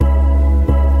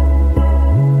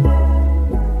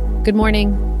Good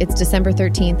morning. It's December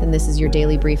 13th, and this is your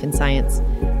daily brief in science.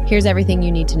 Here's everything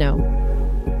you need to know.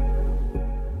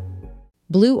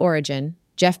 Blue Origin,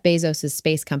 Jeff Bezos'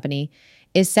 space company,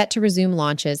 is set to resume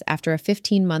launches after a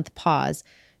 15-month pause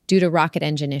due to rocket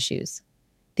engine issues.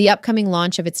 The upcoming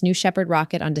launch of its new Shepard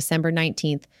rocket on December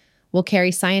 19th will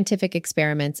carry scientific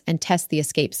experiments and test the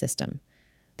escape system.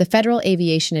 The Federal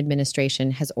Aviation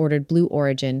Administration has ordered Blue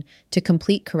Origin to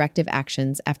complete corrective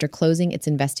actions after closing its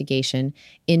investigation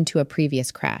into a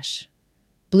previous crash.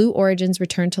 Blue Origin's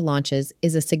return to launches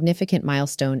is a significant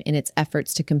milestone in its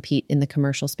efforts to compete in the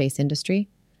commercial space industry.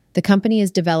 The company is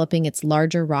developing its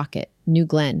larger rocket, New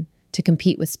Glenn, to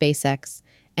compete with SpaceX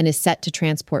and is set to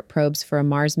transport probes for a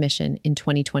Mars mission in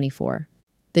 2024.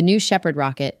 The new Shepard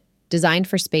rocket, designed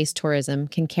for space tourism,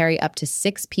 can carry up to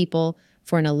 6 people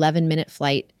for an 11-minute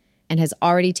flight and has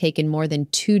already taken more than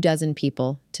 24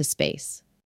 people to space.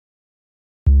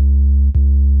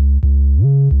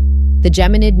 The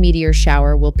Geminid meteor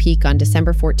shower will peak on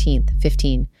December 14th,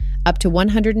 15. Up to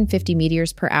 150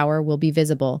 meteors per hour will be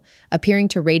visible, appearing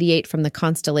to radiate from the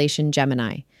constellation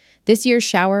Gemini. This year's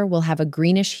shower will have a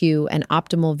greenish hue and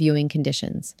optimal viewing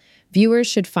conditions. Viewers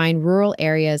should find rural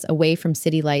areas away from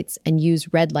city lights and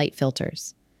use red light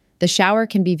filters. The shower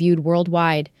can be viewed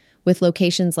worldwide, with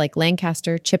locations like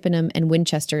Lancaster, Chippenham, and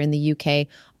Winchester in the UK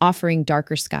offering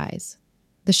darker skies.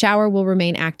 The shower will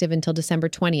remain active until December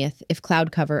 20th if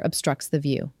cloud cover obstructs the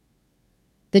view.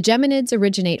 The Geminids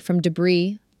originate from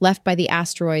debris left by the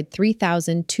asteroid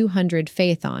 3200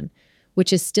 Phaethon,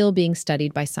 which is still being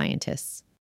studied by scientists.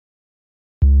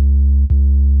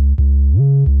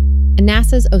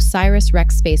 NASA's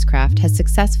OSIRIS-REx spacecraft has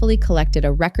successfully collected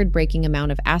a record-breaking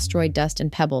amount of asteroid dust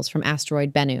and pebbles from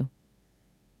asteroid Bennu.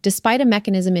 Despite a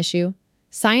mechanism issue,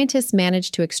 scientists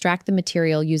managed to extract the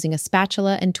material using a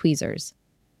spatula and tweezers.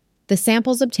 The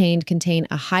samples obtained contain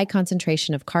a high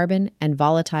concentration of carbon and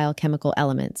volatile chemical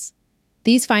elements.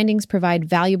 These findings provide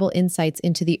valuable insights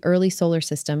into the early solar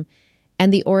system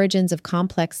and the origins of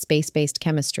complex space-based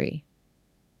chemistry.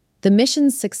 The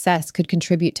mission's success could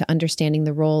contribute to understanding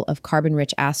the role of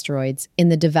carbon-rich asteroids in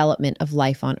the development of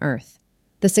life on Earth.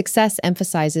 The success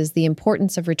emphasizes the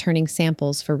importance of returning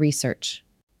samples for research.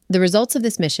 The results of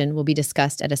this mission will be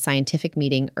discussed at a scientific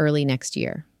meeting early next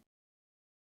year.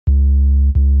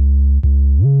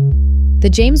 The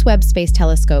James Webb Space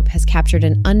Telescope has captured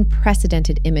an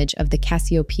unprecedented image of the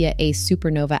Cassiopeia A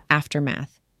supernova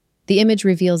aftermath. The image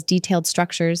reveals detailed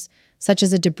structures, such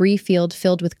as a debris field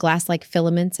filled with glass-like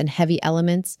filaments and heavy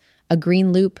elements, a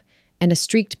green loop, and a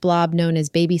streaked blob known as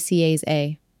baby Cas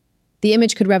A. The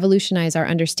image could revolutionize our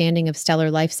understanding of stellar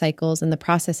life cycles and the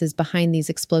processes behind these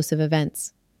explosive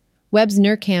events. Webb's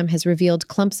NIRCam has revealed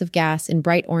clumps of gas in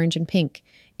bright orange and pink,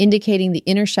 indicating the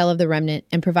inner shell of the remnant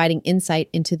and providing insight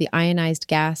into the ionized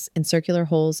gas and circular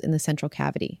holes in the central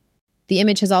cavity. The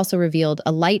image has also revealed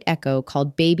a light echo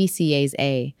called baby Cas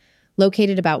A,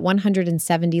 located about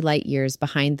 170 light-years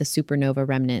behind the supernova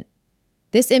remnant.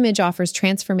 This image offers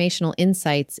transformational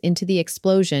insights into the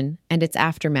explosion and its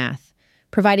aftermath,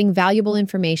 providing valuable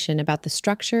information about the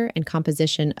structure and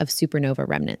composition of supernova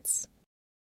remnants.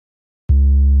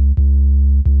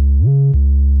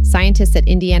 Scientists at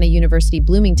Indiana University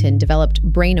Bloomington developed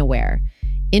BrainAware,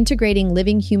 integrating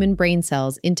living human brain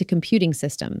cells into computing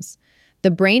systems.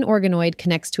 The brain organoid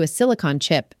connects to a silicon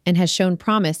chip and has shown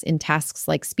promise in tasks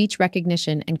like speech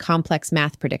recognition and complex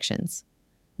math predictions.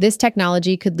 This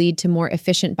technology could lead to more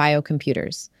efficient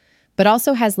biocomputers, but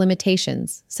also has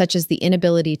limitations, such as the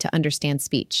inability to understand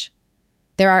speech.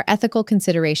 There are ethical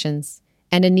considerations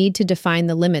and a need to define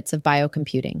the limits of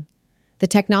biocomputing. The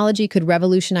technology could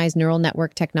revolutionize neural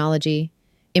network technology,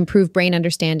 improve brain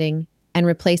understanding, and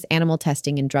replace animal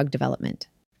testing in drug development.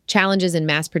 Challenges in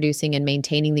mass producing and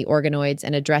maintaining the organoids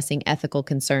and addressing ethical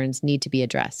concerns need to be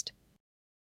addressed.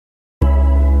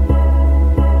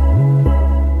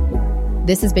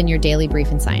 This has been your Daily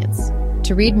Brief in Science.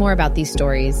 To read more about these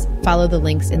stories, follow the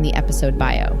links in the episode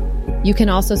bio. You can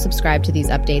also subscribe to these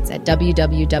updates at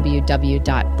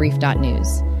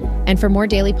www.brief.news. And for more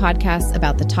daily podcasts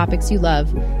about the topics you love,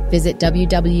 visit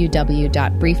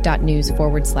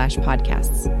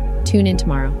www.brief.news/podcasts. Tune in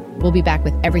tomorrow. We'll be back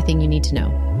with everything you need to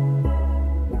know.